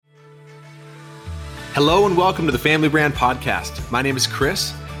Hello and welcome to the Family Brand Podcast. My name is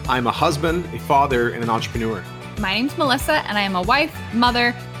Chris. I'm a husband, a father, and an entrepreneur. My name's Melissa, and I am a wife,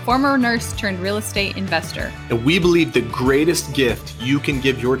 mother, former nurse turned real estate investor. And we believe the greatest gift you can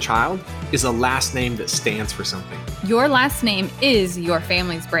give your child is a last name that stands for something. Your last name is your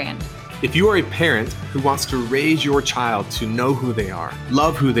family's brand. If you are a parent who wants to raise your child to know who they are,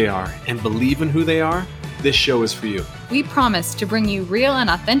 love who they are, and believe in who they are, this show is for you. We promise to bring you real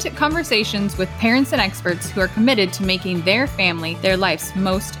and authentic conversations with parents and experts who are committed to making their family their life's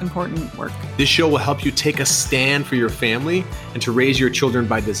most important work. This show will help you take a stand for your family and to raise your children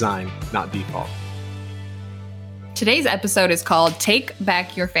by design, not default. Today's episode is called Take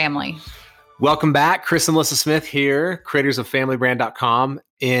Back Your Family. Welcome back. Chris and Melissa Smith here, creators of FamilyBrand.com.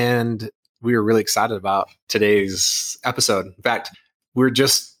 And we are really excited about today's episode. In fact, we're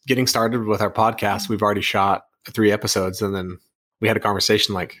just getting started with our podcast. We've already shot 3 episodes, and then we had a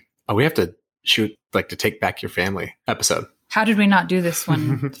conversation like, oh, we have to shoot like to Take Back Your Family episode. How did we not do this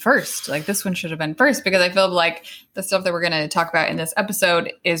one first? Like this one should have been first, because I feel like the stuff that we're going to talk about in this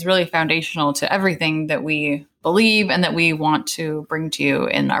episode is really foundational to everything that we believe and that we want to bring to you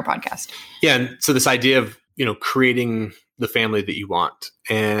in our podcast. Yeah. And so this idea of, creating the family that you want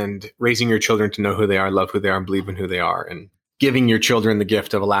and raising your children to know who they are, love who they are, and believe in who they are, and giving your children the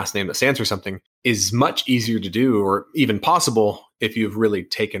gift of a last name that stands for something is much easier to do, or even possible, if you've really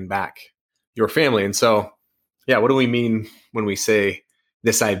taken back your family. And so, yeah, what do we mean when we say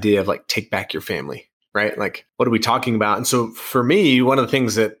this idea of like take back your family, right? Like, what are we talking about? And so for me, one of the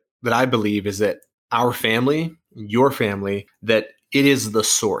things that I believe is that our family, your family, that it is the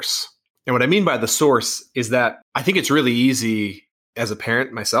source. And what I mean by the source is that I think it's really easy as a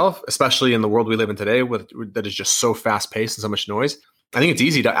parent myself, especially in the world we live in today that is just so fast paced and so much noise. I think it's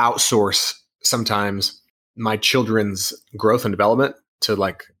easy to outsource sometimes my children's growth and development to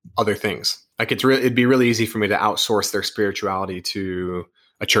like other things. Like it'd be really easy for me to outsource their spirituality to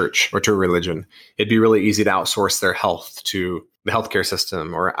a church or to a religion. It'd be really easy to outsource their health to the healthcare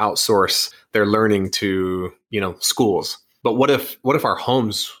system, or outsource their learning to, schools. But what if our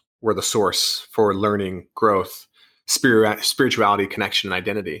homes were the source for learning, growth, spirituality, connection, and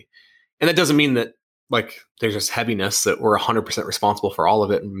identity? And that doesn't mean that like there's this heaviness that we're 100% responsible for all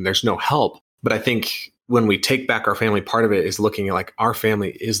of it and there's no help. But I think when we take back our family, part of it is looking at like our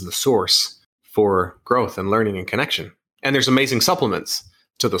family is the source for growth and learning and connection. And there's amazing supplements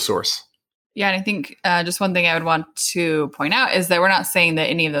to the source. Yeah. And I think just one thing I would want to point out is that we're not saying that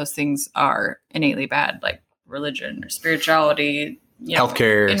any of those things are innately bad, like religion or spirituality,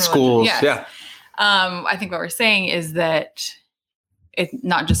 healthcare, schools. Yes. Yeah. I think what we're saying is that it's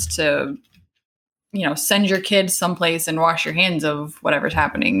not just to, send your kids someplace and wash your hands of whatever's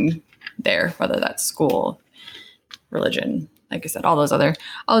happening there, whether that's school, religion, like I said, all those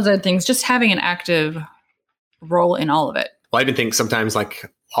other things, just having an active role in all of it. Well, I even think sometimes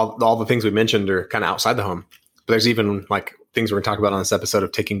like all the things we mentioned are kind of outside the home, but there's even like things we're going to talk about on this episode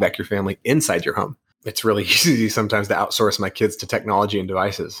of taking back your family inside your home. It's really easy sometimes to outsource my kids to technology and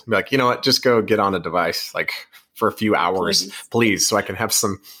devices. Be like, you know what, just go get on a device like for a few hours, please, so I can have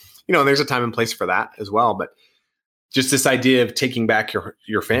some, there's a time and place for that as well. But just this idea of taking back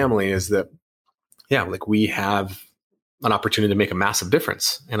your family is that, yeah, like we have an opportunity to make a massive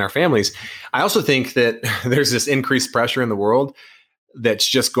difference in our families. I also think that there's this increased pressure in the world that's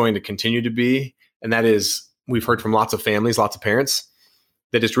just going to continue to be. And that is, we've heard from lots of families, lots of parents,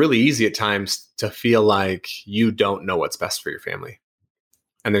 that it's really easy at times to feel like you don't know what's best for your family.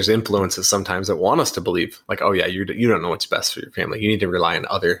 And there's influences sometimes that want us to believe like, oh yeah, you don't know what's best for your family. You need to rely on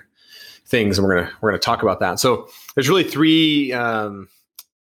other things. And we're going to talk about that. So there's really the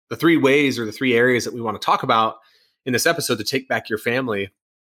 3 ways or the 3 areas that we want to talk about in this episode to take back your family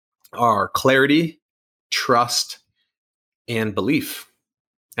are clarity, trust, and belief.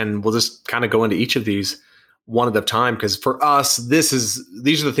 And we'll just kind of go into each of these one at a time, because for us, these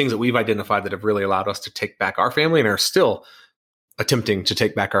are the things that we've identified that have really allowed us to take back our family and are still attempting to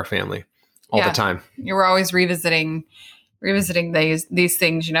take back our family all the time. We're always revisiting these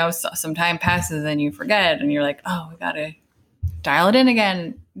things, some time passes and you forget and you're like, oh, we got to dial it in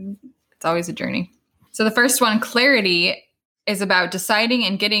again. It's always a journey. So the first one, clarity, is about deciding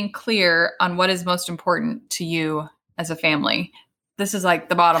and getting clear on what is most important to you as a family. This is like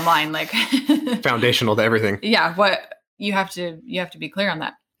the bottom line, like foundational to everything. Yeah. What you have to be clear on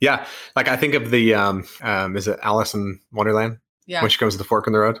that. Yeah. Like I think of the, is it Alice in Wonderland? Yeah. When she comes to the fork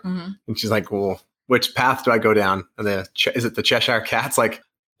in the road, mm-hmm. and she's like, well, which path do I go down? And is it the Cheshire Cat's like,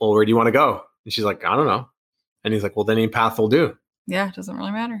 well, where do you want to go? And she's like, I don't know. And he's like, well, then any path will do. Yeah, it doesn't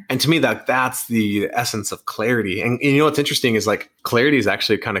really matter. And to me, that's the essence of clarity. And you know what's interesting is like clarity is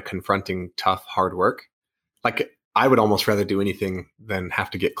actually kind of confronting tough, hard work. Like I would almost rather do anything than have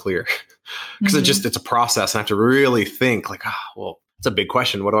to get clear because it's a process. And I have to really think like, well, it's a big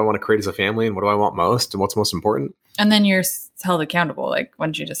question. What do I want to create as a family? And what do I want most? And what's most important? And then you're held accountable. Like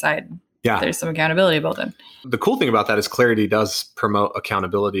once you decide, there's some accountability built in. The cool thing about that is clarity does promote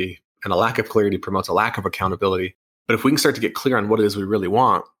accountability, and a lack of clarity promotes a lack of accountability. But if we can start to get clear on what it is we really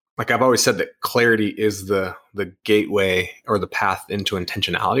want, like I've always said that clarity is the gateway or the path into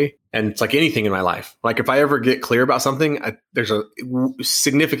intentionality. And it's like anything in my life. Like if I ever get clear about something, there's a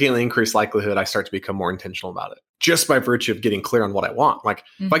significantly increased likelihood I start to become more intentional about it just by virtue of getting clear on what I want. Like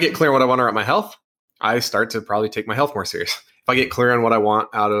if I get clear on what I want around my health, I start to probably take my health more serious. If I get clear on what I want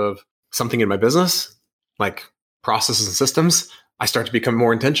out of something in my business, like processes and systems, I start to become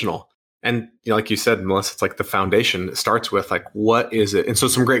more intentional. And like you said, Melissa, it's like the foundation. It starts with like, what is it? And so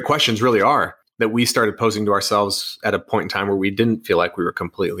some great questions really are that we started posing to ourselves at a point in time where we didn't feel like we were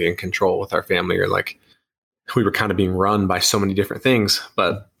completely in control with our family, or like we were kind of being run by so many different things.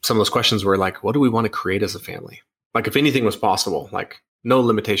 But some of those questions were like, what do we want to create as a family? Like if anything was possible, like no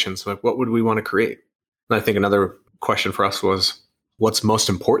limitations, like what would we want to create? And I think another question for us was, what's most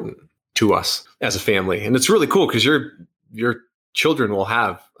important to us as a family? And it's really cool because your children will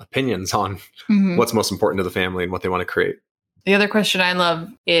have opinions on what's most important to the family and what they want to create. The other question I love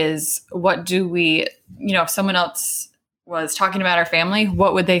is, what do we, if someone else was talking about our family,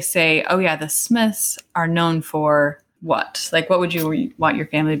 what would they say? Oh yeah, the Smiths are known for what? Like, what would you want your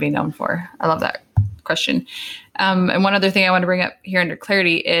family to be known for? I love that question. And one other thing I want to bring up here under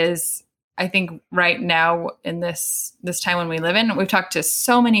clarity is, I think right now in this time when we live in, we've talked to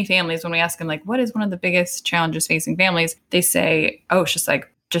so many families. When we ask them, like, what is one of the biggest challenges facing families? They say, oh, it's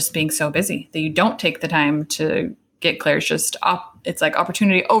just being so busy that you don't take the time to get clear. It's like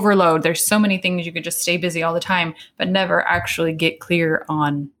opportunity overload. There's so many things you could just stay busy all the time, but never actually get clear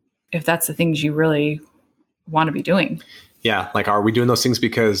on if that's the things you really want to be doing. Yeah. Like, are we doing those things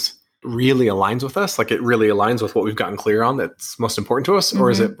because really aligns with us? Like it really aligns with what we've gotten clear on that's most important to us? Or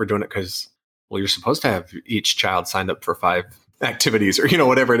is it we're doing it because, well, you're supposed to have each child signed up for 5 activities or,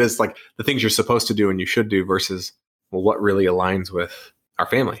 whatever it is, like the things you're supposed to do and you should do versus, well, what really aligns with our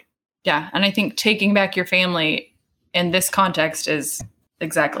family? Yeah. And I think taking back your family in this context is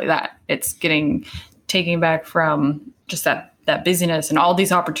exactly that. It's taking back from just that busyness and all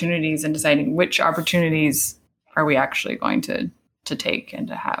these opportunities and deciding which opportunities are we actually going to take and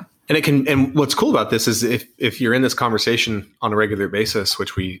to have. And what's cool about this is if you're in this conversation on a regular basis,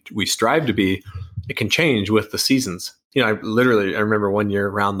 which we strive to be, it can change with the seasons. I remember one year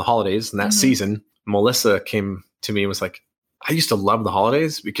around the holidays, and that season, Melissa came to me and was like, I used to love the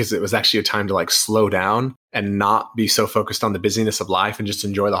holidays because it was actually a time to like slow down and not be so focused on the busyness of life and just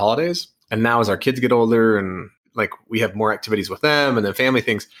enjoy the holidays. And now as our kids get older and like we have more activities with them and then family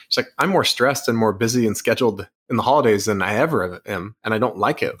things, it's like I'm more stressed and more busy and scheduled in the holidays than I ever am. And I don't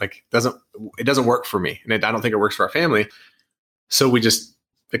like it. Like it doesn't work for me. And I don't think it works for our family. So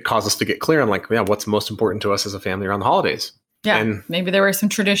it caused us to get clear on like, yeah, what's most important to us as a family around the holidays. Yeah. And maybe there were some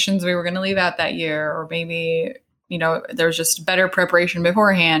traditions we were going to leave out that year, or maybe, there's just better preparation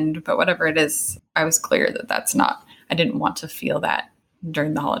beforehand, but whatever it is, I was clear I didn't want to feel that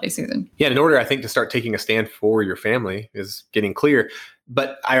during the holiday season. Yeah. In order, I think, to start taking a stand for your family is getting clear.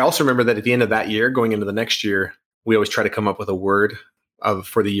 But I also remember that at the end of that year, going into the next year, we always try to come up with a word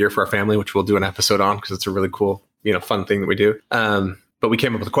for the year for our family, which we'll do an episode on because it's a really cool, fun thing that we do. But we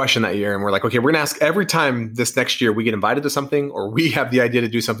came up with a question that year and we're like, okay, we're going to ask every time this next year we get invited to something or we have the idea to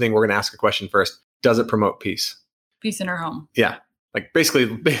do something, we're going to ask a question first. Does it promote peace? Peace in our home. Yeah. Like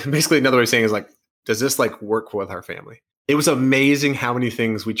basically another way of saying is like, does this like work with our family? It was amazing how many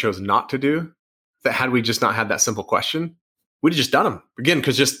things we chose not to do that had we just not had that simple question, we'd have just done them. Again,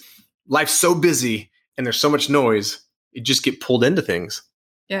 because just life's so busy and there's so much noise, you just get pulled into things.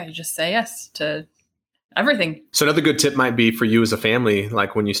 Yeah, you just say yes to everything. So another good tip might be for you as a family,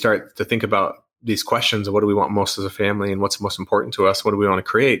 like when you start to think about these questions of what do we want most as a family and what's most important to us, what do we want to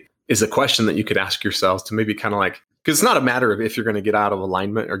create, is a question that you could ask yourselves to maybe kind of like, because it's not a matter of if you're going to get out of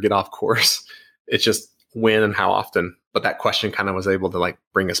alignment or get off course. It's just when and how often. But that question kind of was able to like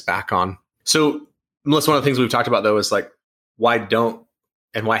bring us back on. So Melissa, one of the things we've talked about though is like, why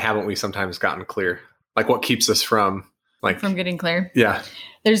haven't we sometimes gotten clear? Like what keeps us from getting clear? Yeah.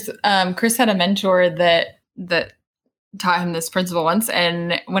 There's Chris had a mentor that taught him this principle once.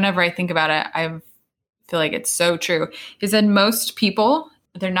 And whenever I think about it, I feel like it's so true. He said most people,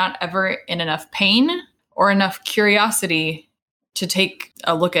 they're not ever in enough pain or enough curiosity to take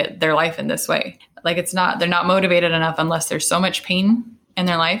a look at their life in this way. Like they're not motivated enough unless there's so much pain in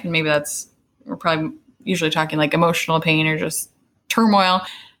their life. And maybe we're probably usually talking like emotional pain or just turmoil,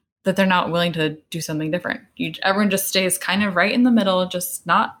 that they're not willing to do something different. Everyone just stays kind of right in the middle, just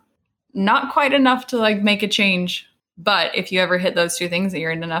not quite enough to like make a change. But if you ever hit those two things, that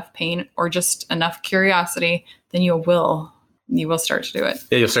you're in enough pain or just enough curiosity, then you will start to do it.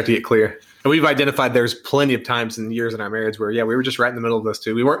 Yeah, you'll start to get clear. And we've identified there's plenty of times in years in our marriage where, we were just right in the middle of those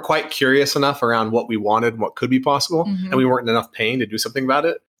two. We weren't quite curious enough around what we wanted and what could be possible. Mm-hmm. And we weren't in enough pain to do something about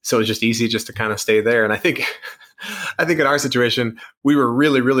it. So it was just easy just to kind of stay there. And I think in our situation, we were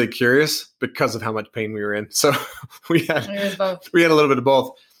really, really curious because of how much pain we were in. So we had a little bit of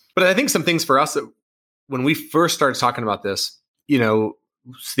both. But I think some things for us that when we first started talking about this,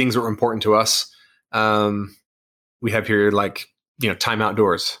 things that were important to us, we have here like, time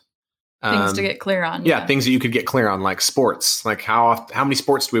outdoors. Things to get clear on. Yeah, things that you could get clear on, like sports. Like how many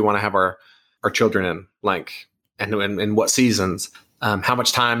sports do we want to have our children in? Like, and what seasons? How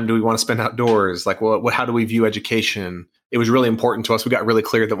much time do we want to spend outdoors? Like, how do we view education? It was really important to us. We got really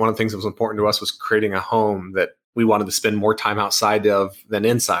clear that one of the things that was important to us was creating a home that we wanted to spend more time outside of than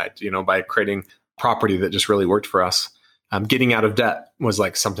inside, by creating property that just really worked for us. Getting out of debt was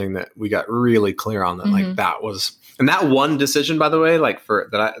like something that we got really clear on, that mm-hmm. like that was, and that one decision, by the way, like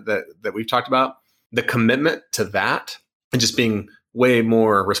that we've talked about, the commitment to that and just being way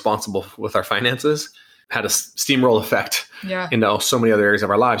more responsible with our finances had a steamroll effect into so many other areas of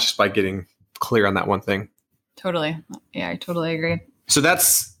our lives just by getting clear on that one thing. Totally. Yeah, I totally agree. So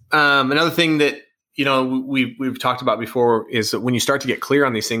that's another thing that, we've talked about before, is that when you start to get clear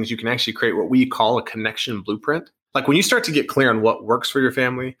on these things, you can actually create what we call a connection blueprint. Like when you start to get clear on what works for your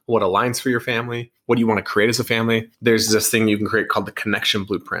family, what aligns for your family, what do you want to create as a family, there's this thing you can create called the connection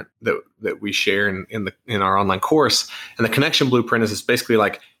blueprint that we share in our online course. And the connection blueprint is basically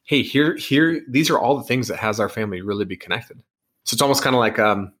like, hey, here, these are all the things that has our family really be connected. So it's almost kind of like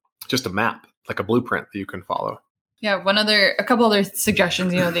just a map, like a blueprint that you can follow. Yeah. A couple other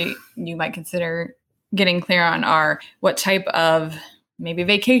suggestions, that you might consider getting clear on are what type of maybe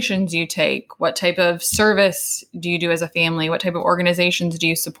vacations you take, what type of service do you do as a family, what type of organizations do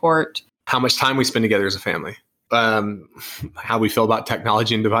you support, how much time we spend together as a family, how we feel about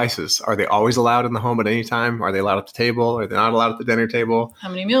technology and devices. Are they always allowed in the home at any time? Are they allowed at the table? Are they not allowed at the dinner table? How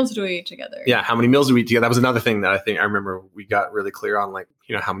many meals do we eat together? Yeah, how many meals do we eat together? That was another thing that I remember we got really clear on, like,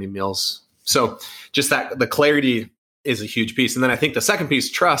 how many meals. So just that the clarity is a huge piece. And then I think the second piece,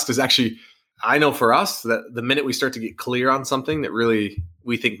 trust, is actually, I know for us that the minute we start to get clear on something that really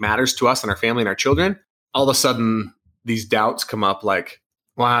we think matters to us and our family and our children, all of a sudden these doubts come up like,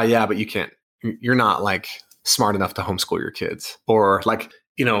 wow, yeah, but you're not like smart enough to homeschool your kids. Or like,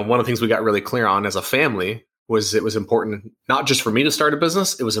 one of the things we got really clear on as a family was it was important, not just for me to start a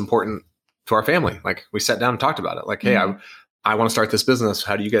business, it was important to our family. Like we sat down and talked about it. Like, mm-hmm. Hey, I want to start this business.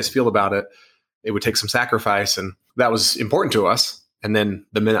 How do you guys feel about it? It would take some sacrifice. And that was important to us. And then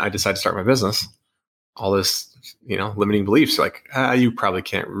the minute I decided to start my business, all this, limiting beliefs, like, you probably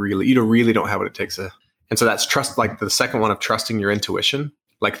can't really, you really don't have what it takes to. And so that's trust, like the second one of trusting your intuition,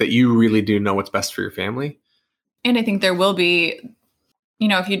 like that you really do know what's best for your family. And I think there will be,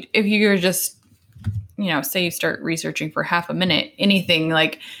 if you're just, say you start researching for half a minute, anything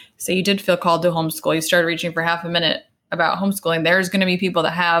like, say you did feel called to homeschool, you started reaching for half a minute about homeschooling, there's going to be people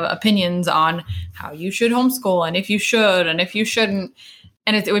that have opinions on how you should homeschool and if you should and if you shouldn't.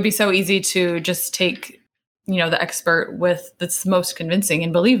 And it would be so easy to just take, the expert with that's most convincing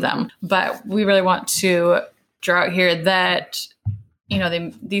and believe them. But we really want to draw out here that,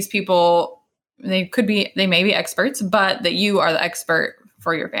 these people, they may be experts, but that you are the expert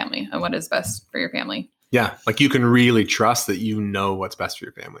for your family and what is best for your family. Yeah. Like you can really trust that you know what's best for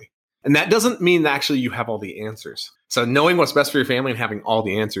your family. And that doesn't mean that actually you have all the answers. So knowing what's best for your family and having all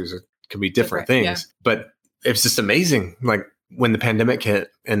the answers can be different things. Yeah. But it's just amazing. Like when the pandemic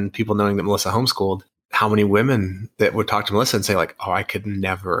hit and people knowing that Melissa homeschooled, how many women that would talk to Melissa and say like, oh, I could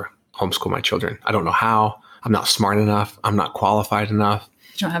never homeschool my children. I don't know how. I'm not smart enough. I'm not qualified enough.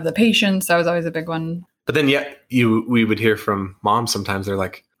 You don't have the patience. That was always a big one. But then yet we would hear from moms sometimes. They're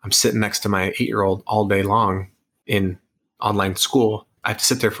like, I'm sitting next to my 8-year-old all day long in online school. I have to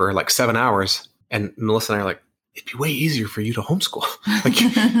sit there for like 7 hours. And Melissa and I are like, it'd be way easier for you to homeschool. Like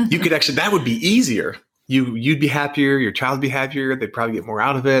you could actually, that would be easier. You'd be happier. Your child would be happier. They'd probably get more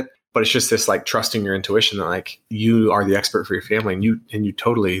out of it. But it's just this like trusting your intuition that like you are the expert for your family and you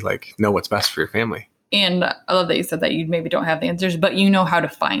totally like know what's best for your family. And I love that you said that you maybe don't have the answers, but you know how to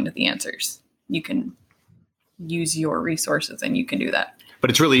find the answers. You can use your resources and you can do that. But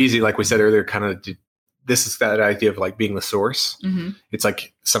it's really easy. Like we said earlier, kind of this is that idea of like being the source. Mm-hmm. It's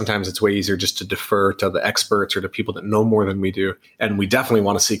like sometimes it's way easier just to defer to the experts or to people that know more than we do. And we definitely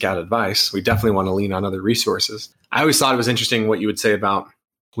want to seek out advice. We definitely want to lean on other resources. I always thought it was interesting what you would say about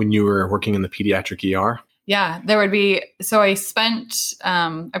when you were working in the pediatric ER. Yeah, there would be. So I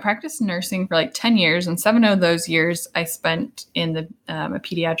practiced nursing for like 10 years, and 7 of those years I spent in the a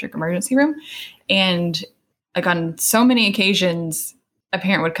pediatric emergency room. And like on so many occasions, a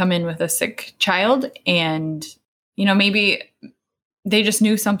parent would come in with a sick child, and, you know, maybe they just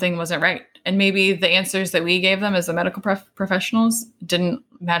knew something wasn't right. And maybe the answers that we gave them as the medical professionals didn't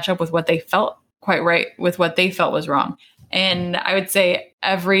match up with what they felt quite right, with what they felt was wrong. And I would say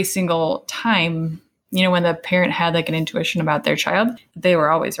every single time, you know, when the parent had like an intuition about their child, they were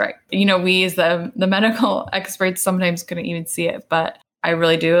always right. You know, we as the medical experts sometimes couldn't even see it, but I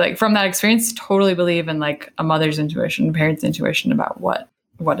really do, like, from that experience, totally believe in like a mother's intuition, parent's intuition about what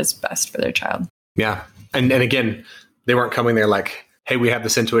is best for their child. Yeah. And again, they weren't coming there like, hey, we have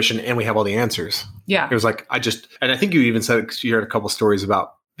this intuition and we have all the answers. Yeah. It was like, and I think you even said, you heard a couple stories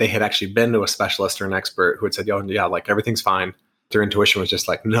about they had actually been to a specialist or an expert who had said, oh, yeah, like everything's fine. Their intuition was just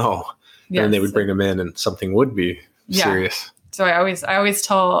like, no. Yes. And they would bring them in and something would be serious. So I always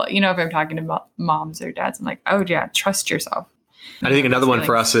tell, you know, if I'm talking about moms or dads, I'm like, oh yeah, trust yourself. I think another one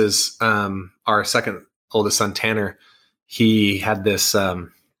for us is our second oldest son, Tanner. He had this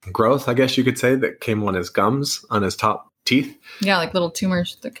growth, I guess you could say, that came on his gums, on his top teeth. Yeah, like little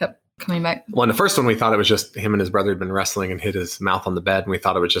tumors that kept coming back. Well, in the first one, we thought it was just him and his brother had been wrestling and hit his mouth on the bed. And we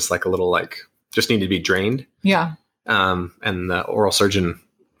thought it was just like a little, like, just needed to be drained. Yeah. And the oral surgeon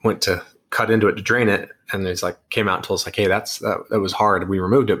went to cut into it to drain it. And it's like, came out and told us like, hey, that was hard. We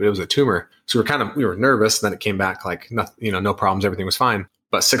removed it, but it was a tumor. So we were nervous. And then it came back like, no problems. Everything was fine.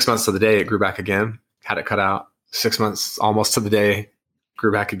 But 6 months to the day, it grew back again, had it cut out. 6 months almost to the day,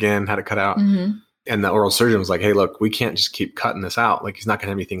 grew back again, had it cut out. Mm-hmm. And the oral surgeon was like, hey, look, we can't just keep cutting this out. Like, he's not going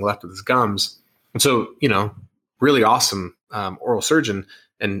to have anything left with his gums. And so, really awesome oral surgeon.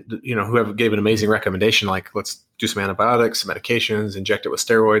 And, whoever gave an amazing recommendation, like, let's do some antibiotics, some medications, inject it with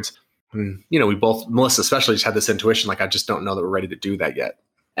steroids. And, we both, Melissa especially, just had this intuition, like, I just don't know that we're ready to do that yet.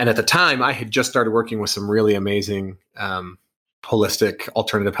 And at the time, I had just started working with some really amazing holistic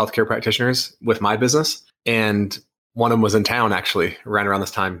alternative healthcare practitioners with my business. And one of them was in town, actually, right around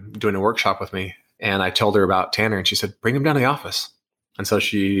this time, doing a workshop with me. And I told her about Tanner, and she said, bring him down to the office. And so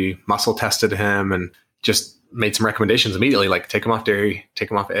she muscle tested him and just made some recommendations immediately, like take him off dairy,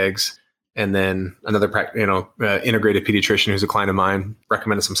 take him off eggs. And then another, integrated pediatrician who's a client of mine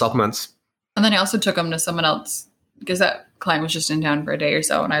recommended some supplements. And then I also took him to someone else because that client was just in town for a day or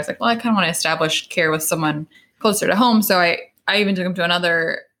so. And I was like, well, I kind of want to establish care with someone closer to home. So I even took him to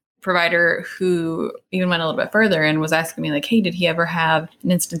another provider who even went a little bit further and was asking me like, hey, did he ever have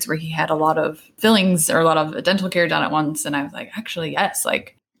an instance where he had a lot of fillings or a lot of dental care done at once? And I was like, actually, yes,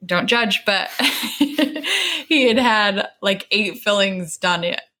 like, don't judge, but he had like 8 fillings done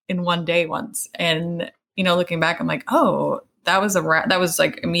in one day once. And, looking back, I'm like, oh, that was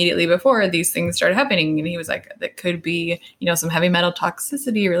like immediately before these things started happening. And he was like, that could be, some heavy metal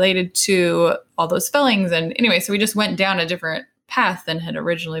toxicity related to all those fillings. And anyway, so we just went down a different path than had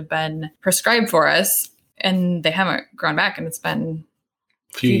originally been prescribed for us. And they haven't gone back, and it's been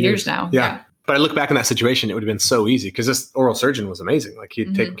a few years now. Yeah. But I look back in that situation, it would have been so easy because this oral surgeon was amazing. Like,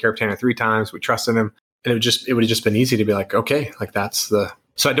 he'd taken care of Tanner 3 times. We trusted him. And it would have just been easy to be like, okay, like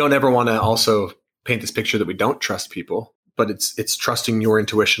so I don't ever want to also paint this picture that we don't trust people, but it's trusting your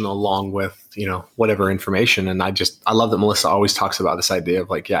intuition along with, whatever information. And I love that Melissa always talks about this idea of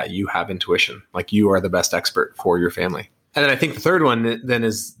like, yeah, you have intuition, like you are the best expert for your family. And then I think the third one then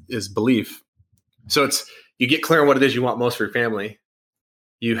is belief. So it's, you get clear on what it is you want most for your family.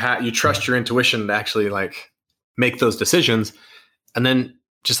 You trust your intuition to actually like make those decisions. And then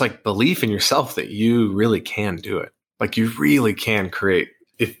just like belief in yourself that you really can do it. Like, you really can create.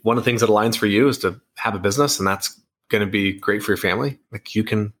 If one of the things that aligns for you is to have a business and that's going to be great for your family, like, you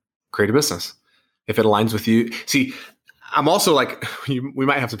can create a business. If it aligns with you. See, I'm also like, we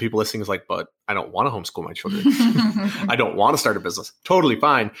might have some people listening who's like, but I don't want to homeschool my children. I don't want to start a business. Totally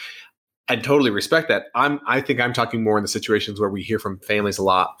fine. I totally respect that. I think I'm talking more in the situations where we hear from families a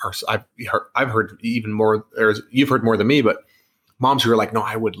lot, or I've heard even more, or you've heard more than me, but moms who are like, no,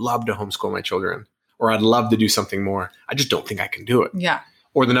 I would love to homeschool my children, or I'd love to do something more. I just don't think I can do it. Yeah.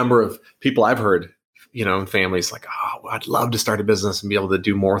 Or the number of people I've heard, in families like, oh, I'd love to start a business and be able to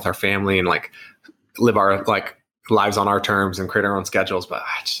do more with our family and like live our like lives on our terms and create our own schedules. But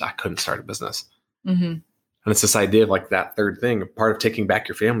I couldn't start a business. Mm-hmm. And it's this idea of like that third thing, part of taking back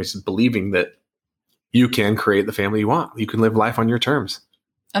your family is believing that you can create the family you want. You can live life on your terms.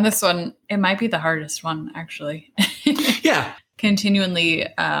 And this one, it might be the hardest one, actually. Yeah. Continually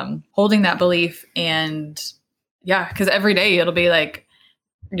holding that belief. And yeah, because every day it'll be like,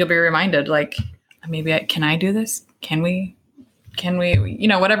 you'll be reminded, like, maybe can I do this? Can we,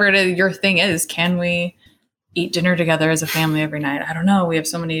 whatever it is, your thing is, can we eat dinner together as a family every night? I don't know. We have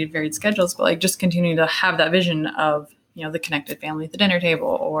so many varied schedules, but like just continue to have that vision of, the connected family at the dinner table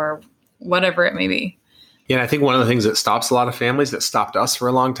or whatever it may be. Yeah. And I think one of the things that stops a lot of families, that stopped us for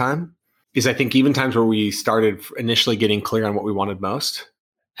a long time, is I think even times where we started initially getting clear on what we wanted most,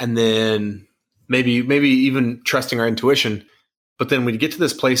 and then maybe even trusting our intuition, but then we'd get to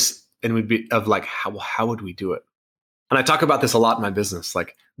this place and we'd be of like, how would we do it? And I talk about this a lot in my business.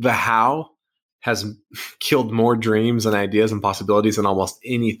 Like the how has killed more dreams and ideas and possibilities than almost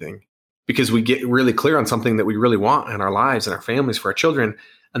anything, because we get really clear on something that we really want in our lives and our families, for our children.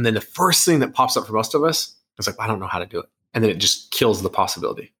 And then the first thing that pops up for most of us is like, I don't know how to do it. And then it just kills the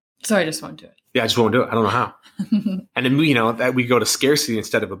possibility. So I just won't do it. Yeah, I just won't do it. I don't know how. And then, that we go to scarcity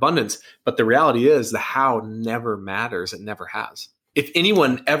instead of abundance. But the reality is the how never matters. It never has. If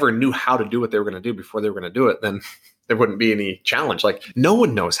anyone ever knew how to do what they were going to do before they were going to do it, then there wouldn't be any challenge. Like no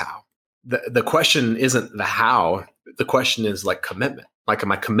one knows how. The question isn't the how. The question is like commitment. Like,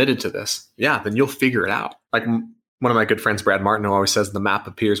 am I committed to this? Yeah, then you'll figure it out. Like one of my good friends, Brad Martin, always says the map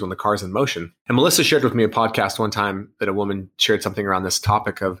appears when the car's in motion. And Melissa shared with me a podcast one time that a woman shared something around this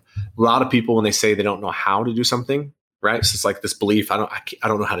topic of a lot of people, when they say they don't know how to do something, right? So it's like this belief, I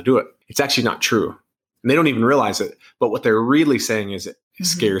don't know how to do it. It's actually not true. And they don't even realize it. But what they're really saying is it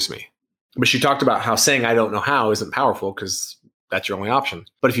scares me. But she talked about how saying I don't know how isn't powerful because that's your only option.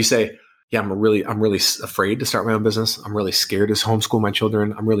 But if you say, yeah, I'm really afraid to start my own business. I'm really scared to homeschool my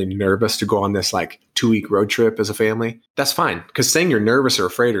children. I'm really nervous to go on this like 2-week road trip as a family. That's fine. Because saying you're nervous or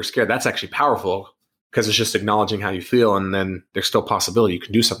afraid or scared, that's actually powerful, because it's just acknowledging how you feel. And then there's still possibility you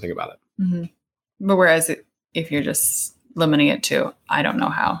can do something about it. Mm-hmm. But whereas if you're just limiting it to, I don't know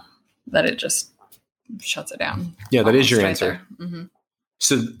how, that it just shuts it down. Yeah, that is your answer. Mm-hmm.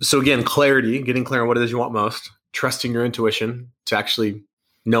 So again, clarity, getting clear on what it is you want most, trusting your intuition to actually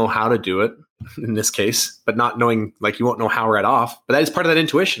know how to do it in this case, but not knowing, like you won't know how right off, but that is part of that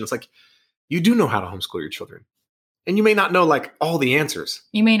intuition. It's like, you do know how to homeschool your children, and you may not know like all the answers.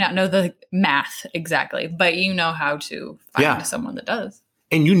 You may not know the math exactly, but you know how to find someone that does.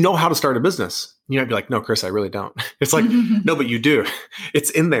 And you know how to start a business. You might be like, no, Chris, I really don't. It's like, no, but you do.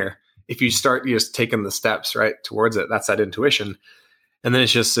 It's in there. If you start just taking the steps right towards it, that's that intuition. And then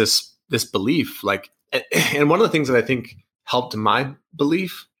it's just this belief, like, and one of the things that I think helped my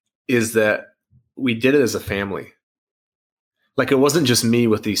belief is that we did it as a family. Like it wasn't just me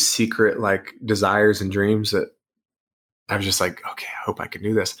with these secret like desires and dreams that I was just like, okay, I hope I can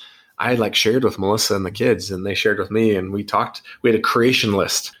do this. I like shared with Melissa and the kids, and they shared with me, and we talked. We had a creation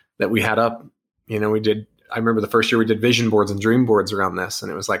list that we had up. I remember the first year we did vision boards and dream boards around this,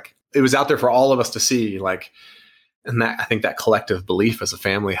 and it was like, it was out there for all of us to see, like, and that, I think that collective belief as a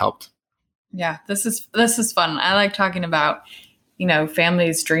family helped. Yeah, this is fun. I like talking about,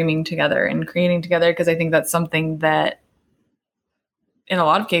 families dreaming together and creating together, because I think that's something that in a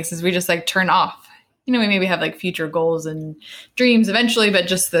lot of cases we just like turn off. We maybe have like future goals and dreams eventually, but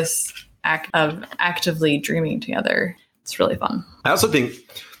just this act of actively dreaming together, it's really fun. I also think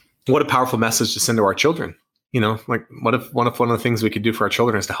what a powerful message to send to our children. Like what if one of the things we could do for our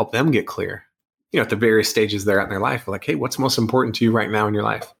children is to help them get clear, at the various stages they're at in their life. Like, hey, what's most important to you right now in your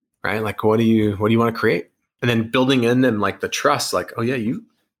life? Right? Like, what do you want to create? And then building in them like the trust, like, oh yeah, you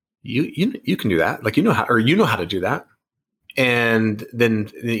can do that. Like, you know how to do that. And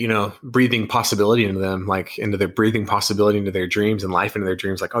then, breathing possibility into them, like into their breathing possibility into their dreams and life into their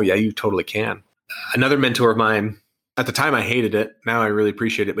dreams. Like, oh yeah, you totally can. Another mentor of mine, at the time I hated it. Now I really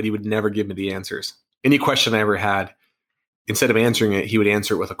appreciate it, but he would never give me the answers. Any question I ever had, instead of answering it, he would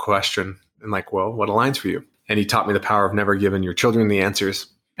answer it with a question. And like, well, what aligns for you? And he taught me the power of never giving your children the answers.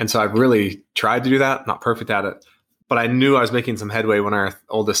 And so I've really tried to do that, not perfect at it, but I knew I was making some headway when our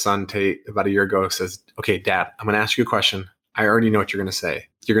oldest son, Tate, about a year ago says, okay, Dad, I'm going to ask you a question. I already know what you're going to say.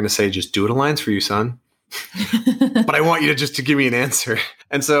 You're going to say, just do what aligns for you, son. But I want you to give me an answer.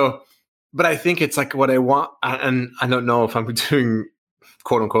 And so, but I think it's like what I want. And I don't know if I'm doing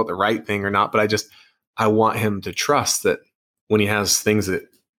quote unquote the right thing or not, but I want him to trust that when he has things that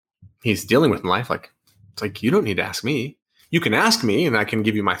he's dealing with in life, like, it's like, you don't need to ask me. You can ask me and I can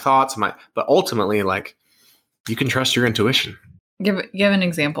give you my thoughts, but ultimately, like, you can trust your intuition. Give an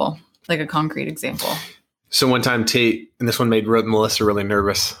example, like a concrete example. So one time Tate, and this one made Melissa really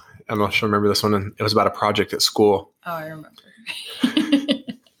nervous. I don't know if she'll remember this one. And it was about a project at school. Oh, I remember.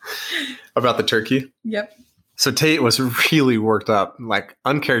 About the turkey. Yep. So Tate was really worked up, like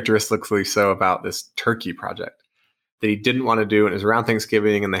uncharacteristically so, about this turkey project that he didn't want to do. And it was around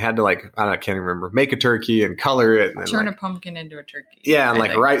Thanksgiving, and they had to I can't even remember, make a turkey and color it. And then turn a pumpkin into a turkey. Yeah,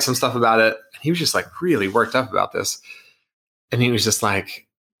 and write some stuff about it. And he was just really worked up about this. And he was just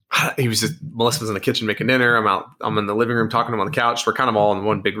Melissa was in the kitchen making dinner. I'm in the living room talking to him on the couch. We're kind of all in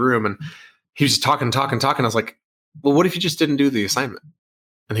one big room. And he was just talking. I was like, well, what if you just didn't do the assignment?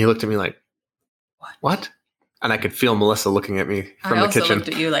 And he looked at me like, what? And I could feel Melissa looking at me from the kitchen. I looked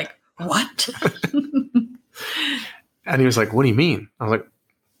at you like, what? And he was like, what do you mean? I was like,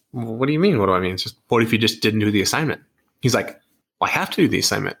 well, what do you mean? What do I mean? It's just, what if you just didn't do the assignment? He's like, well, I have to do the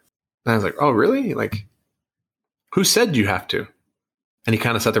assignment. And I was like, oh, really? Like, who said you have to? And he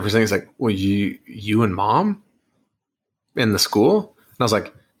kind of sat there for a second. He's like, well, you and mom in the school? And I was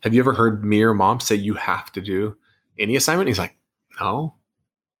like, have you ever heard me or mom say you have to do any assignment? He's like, no.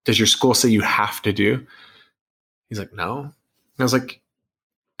 Does your school say you have to do? He's like, no. And I was like,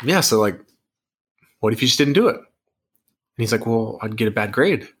 yeah, so what if you just didn't do it? And he's like, well, I'd get a bad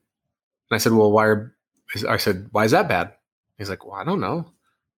grade. And I said, well, why is that bad? He's like, well, I don't know.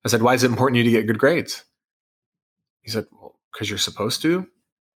 I said, why is it important to you to get good grades? He said, well, because you're supposed to.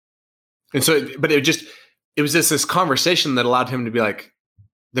 And so, but it was just this conversation that allowed him to be like,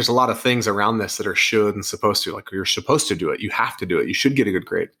 there's a lot of things around this that are should and supposed to, like, you're supposed to do it. You have to do it. You should get a good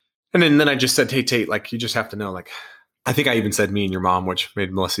grade. And then I just said, hey, Tate, you just have to know, I think I even said me and your mom, which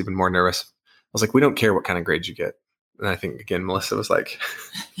made Melissa even more nervous. I was like, we don't care what kind of grades you get. And I think, again, Melissa was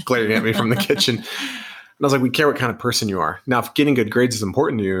glaring at me from the kitchen. And I was like, we care what kind of person you are. Now, if getting good grades is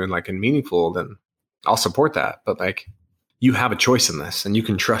important to you and meaningful, then I'll support that. But you have a choice in this, and you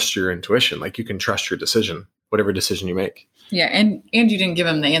can trust your intuition. You can trust your decision, whatever decision you make. Yeah. And you didn't give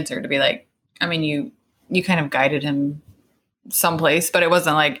him the answer to be you kind of guided him someplace, but it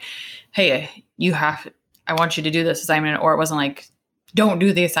wasn't like, hey, I want you to do this assignment. Or it wasn't like, don't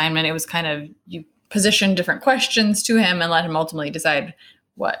do the assignment. It was kind of, you positioned different questions to him and let him ultimately decide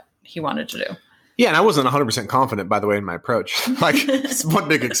what he wanted to do. Yeah. And I wasn't 100% confident, by the way, in my approach. It's one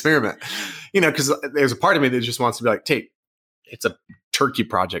big experiment, because there's a part of me that just wants to be like, Tate, it's a turkey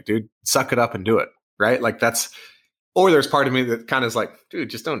project, dude. Suck it up and do it. Right. Or there's part of me that kind of is like, dude,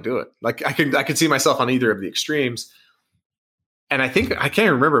 just don't do it. I could see myself on either of the extremes. And I think, I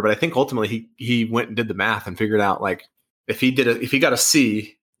can't remember, but I think ultimately he went and did the math and figured out if he got a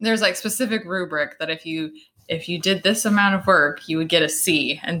C. There's specific rubric that if you did this amount of work, you would get a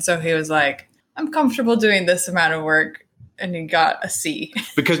C. And so he was like, I'm comfortable doing this amount of work. And he got a C.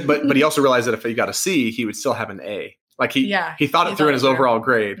 But he also realized that if he got a C, he would still have an A. He thought it through in his overall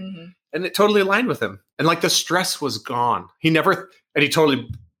grade. Mm-hmm. And it totally aligned with him. And the stress was gone. He knocked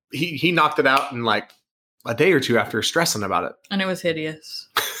it out in a day or two after stressing about it. And it was hideous.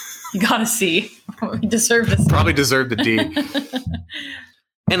 He got a C. He deserved a C. Probably deserved a D.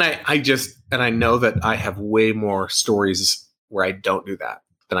 And I know that I have way more stories where I don't do that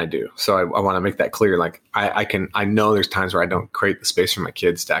than I do. So I want to make that clear. I know there's times where I don't create the space for my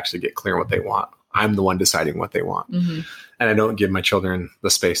kids to actually get clear on what they want. I'm the one deciding what they want. Mm-hmm. And I don't give my children the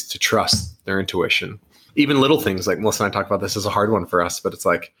space to trust their intuition. Even little things Melissa and I talk about, this is a hard one for us, but it's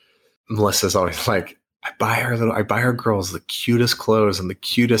Melissa's always I buy our girls the cutest clothes and the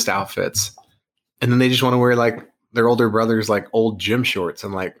cutest outfits. And then they just want to wear their older brother's old gym shorts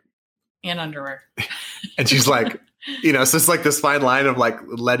and underwear. And she's so it's this fine line of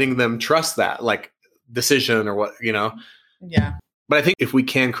letting them trust that decision or what, Yeah. But I think if we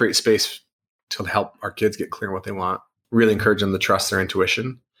can create space to help our kids get clear on what they want, really encourage them to trust their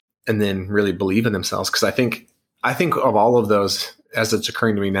intuition and then really believe in themselves. Cause I think of all of those as it's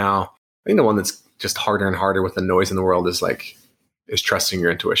occurring to me now, I think the one that's just harder and harder with the noise in the world is trusting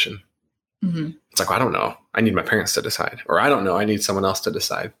your intuition. Mm-hmm. It's I don't know. I need my parents to decide, or I don't know. I need someone else to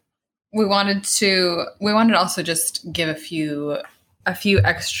decide. We wanted to also just give a few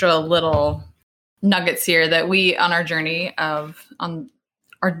extra little nuggets here that we on our journey of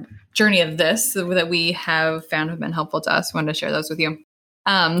this that we have found have been helpful to us. We wanted to share those with you.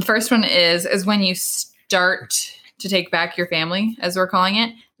 The first one is when you start to take back your family, as we're calling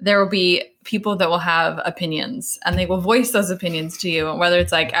it, there will be people that will have opinions and they will voice those opinions to you, whether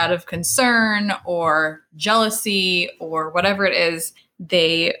it's out of concern or jealousy or whatever it is,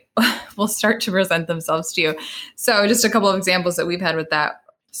 they will start to present themselves to you. So just a couple of examples that we've had with that.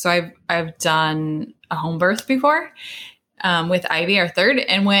 So I've done a home birth before with Ivy, our third.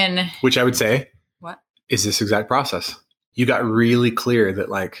 And which I would say, what is this exact process? You got really clear that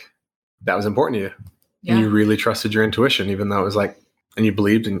that was important to you. Yeah. And you really trusted your intuition, even though it was and you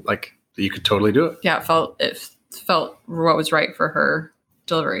believed in that you could totally do it. Yeah. It felt what was right for her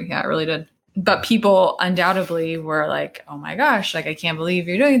delivery. Yeah, it really did. But people undoubtedly were like, oh my gosh, like, I can't believe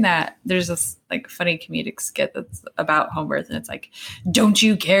you're doing that. There's this like funny comedic skit that's about home birth. And it's like, don't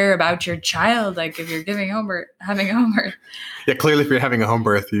you care about your child? Like if you're having a home birth. Yeah, clearly if you're having a home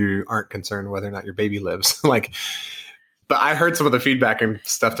birth, you aren't concerned whether or not your baby lives. Like, but I heard some of the feedback and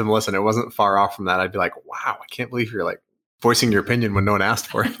stuff to Melissa, and it wasn't far off from that. I'd be like, wow, I can't believe you're like voicing your opinion when no one asked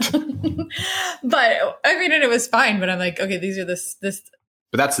for it. But I mean, and it was fine, but I'm like, okay, these are this.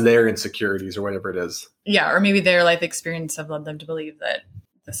 But that's their insecurities or whatever it is. Yeah, or maybe their life experience have led them to believe that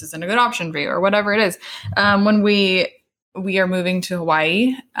this isn't a good option for you or whatever it is. When we are moving to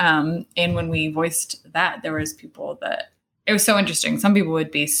Hawaii, and when we voiced that, there was people that it was so interesting. Some people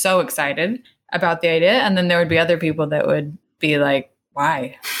would be so excited about the idea, and then there would be other people that would be like,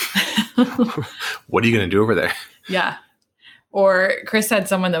 why? What are you going to do over there? Yeah. Or Chris had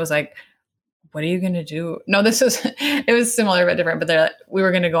someone that was like, what are you going to do? No, it was similar but different, but we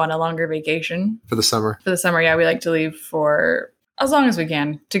were going to go on a longer vacation. For the summer. Yeah. We like to leave for as long as we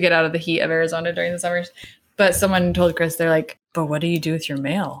can to get out of the heat of Arizona during the summers. But someone told Chris, they're like, but what do you do with your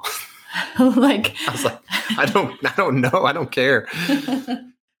mail? Like, I was like, I don't know. I don't care.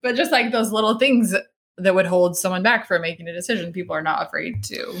 But just like those little things that would hold someone back from making a decision, people are not afraid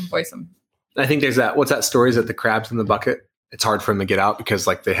to voice them. I think there's what's that story? Is it the crabs in the bucket? It's hard for them to get out because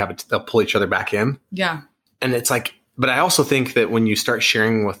like they'll pull each other back in. Yeah. And it's like, but I also think that when you start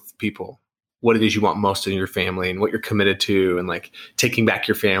sharing with people what it is you want most in your family and what you're committed to and like taking back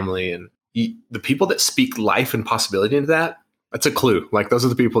your family and the people that speak life and possibility into that, that's a clue. Like those are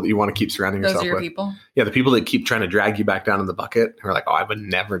the people that you want to keep surrounding yourself with. Those are your people? Yeah. The people that keep trying to drag you back down in the bucket are like, oh, I would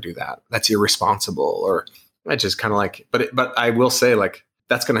never do that. That's irresponsible. Or I just kind of like, but I will say like,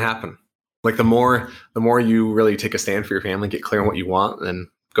 that's going to happen. Like the more you really take a stand for your family, get clear on what you want, and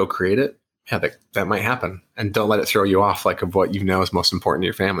go create it. Yeah, that might happen. And don't let it throw you off like of what you know is most important to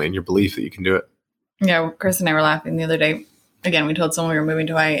your family and your belief that you can do it. Yeah, well, Chris and I were laughing the other day. Again, we told someone we were moving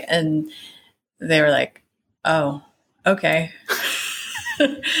to Hawaii, and they were like, "Oh, okay."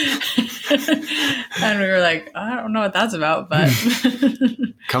 And we were like, "I don't know what that's about, but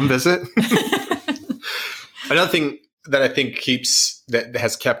come visit." Another thing that I think that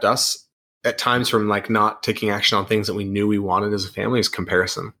has kept us at times from like not taking action on things that we knew we wanted as a family is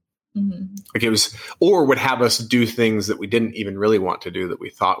comparison. Mm-hmm. Like it was, or would have us do things that we didn't even really want to do that we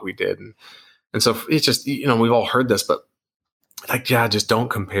thought we did. And so it's just, we've all heard this, but like, yeah, just don't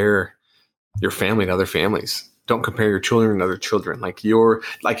compare your family to other families. Don't compare your children to other children. I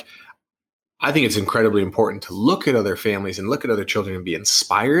think it's incredibly important to look at other families and look at other children and be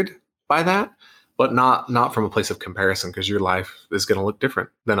inspired by that, but not from a place of comparison, because your life is going to look different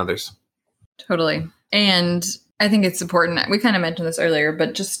than others. Totally. And I think it's important. We kind of mentioned this earlier,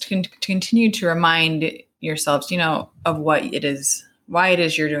 but just to continue to remind yourselves, of what it is, why it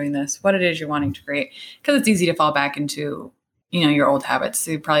is you're doing this, what it is you're wanting to create. Because it's easy to fall back into, your old habits.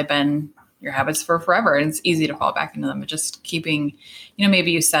 They've probably been your habits for forever, and it's easy to fall back into them. But just keeping,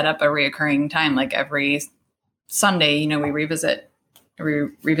 maybe you set up a reoccurring time, like every Sunday, we revisit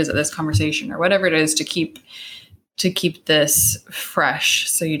this conversation or whatever it is to keep this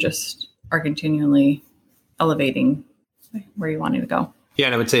fresh. So you just are continually elevating where you want to go. Yeah.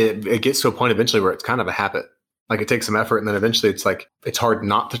 And I would say it gets to a point eventually where it's kind of a habit. Like it takes some effort. And then eventually it's like, it's hard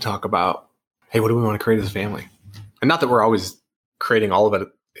not to talk about, hey, what do we want to create as a family? And not that we're always creating all of it,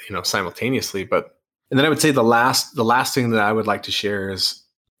 simultaneously, and then I would say the last thing that I would like to share is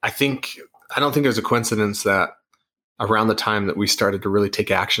I don't think there's a coincidence that around the time that we started to really take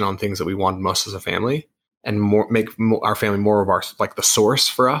action on things that we wanted most as a family and make our family more of our, like the source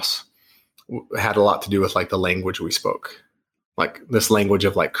for us, had a lot to do with like the language we spoke, like this language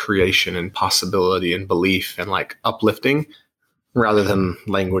of like creation and possibility and belief and like uplifting, rather than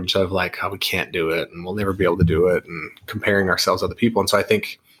language of like how we can't do it and we'll never be able to do it and comparing ourselves to other people. And so I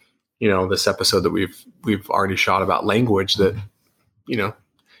think, this episode that we've already shot about language, that, your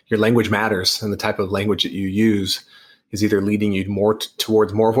language matters, and the type of language that you use is either leading you more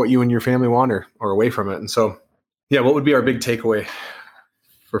towards more of what you and your family want or away from it. And so, yeah, what would be our big takeaway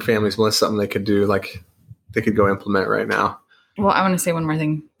for families? Melissa, something they could do, like they could go implement right now? Well, I want to say one more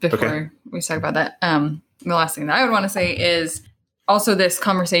thing before we talk about that. The last thing that I would want to say is also this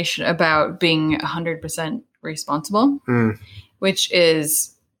conversation about being 100% responsible, which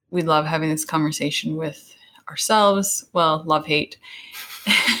is, we love having this conversation with ourselves. Well, love, hate,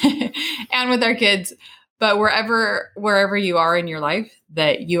 and with our kids. But wherever you are in your life,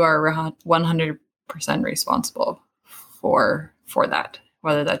 that you are 100% responsible for that,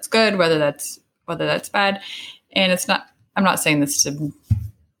 whether that's good, whether that's bad. And I'm not saying this to,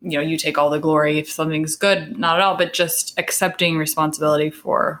 you take all the glory if something's good, not at all, but just accepting responsibility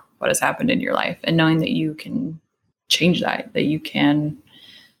for what has happened in your life, and knowing that you can change that you can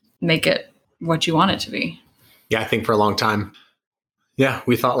make it what you want it to be. Yeah, I think for a long time,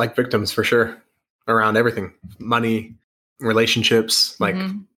 we thought like victims for sure around everything, money, relationships,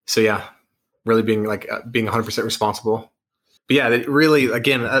 really being 100% responsible. But yeah, it really,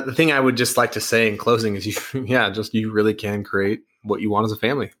 again, the thing I would just like to say in closing is you really can create what you want as a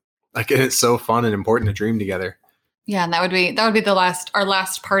family. Like, it's so fun and important to dream together. Yeah. And that would be our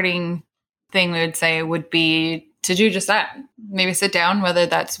last parting thing we would say would be to do just that. Maybe sit down, whether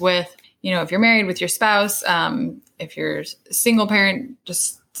that's with, if you're married, with your spouse, if you're a single parent,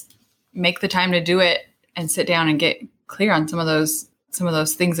 just make the time to do it and sit down and get clear on some of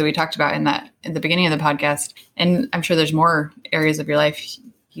those things that we talked about in the beginning of the podcast. And I'm sure there's more areas of your life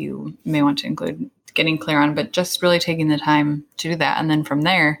you may want to include getting clear on, but just really taking the time to do that. And then from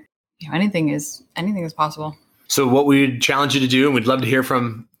there, anything is possible. So what we'd challenge you to do, and we'd love to hear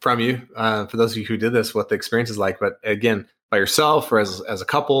from you, for those of you who did this, what the experience is like, but again, by yourself or as a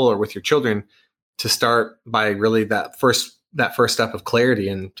couple or with your children, to start by really that first step of clarity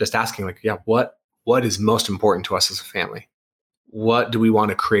and just asking what is most important to us as a family? What do we want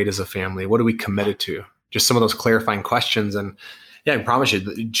to create as a family? What are we committed to? Just some of those clarifying questions. And I promise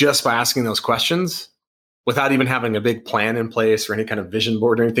you, just by asking those questions, without even having a big plan in place or any kind of vision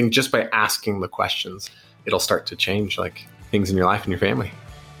board or anything, just by asking the questions, it'll start to change like things in your life and your family.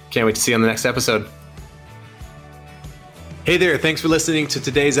 Can't wait to see you on the next episode. Hey there, thanks for listening to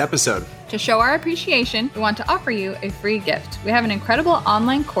today's episode. To show our appreciation, we want to offer you a free gift. We have an incredible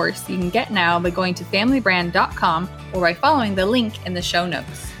online course you can get now by going to familybrand.com or by following the link in the show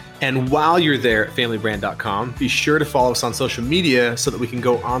notes. And while you're there at familybrand.com, be sure to follow us on social media so that we can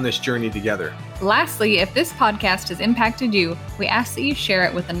go on this journey together. Lastly, if this podcast has impacted you, we ask that you share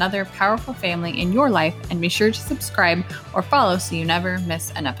it with another powerful family in your life, and be sure to subscribe or follow so you never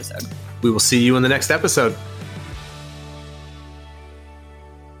miss an episode. We will see you in the next episode.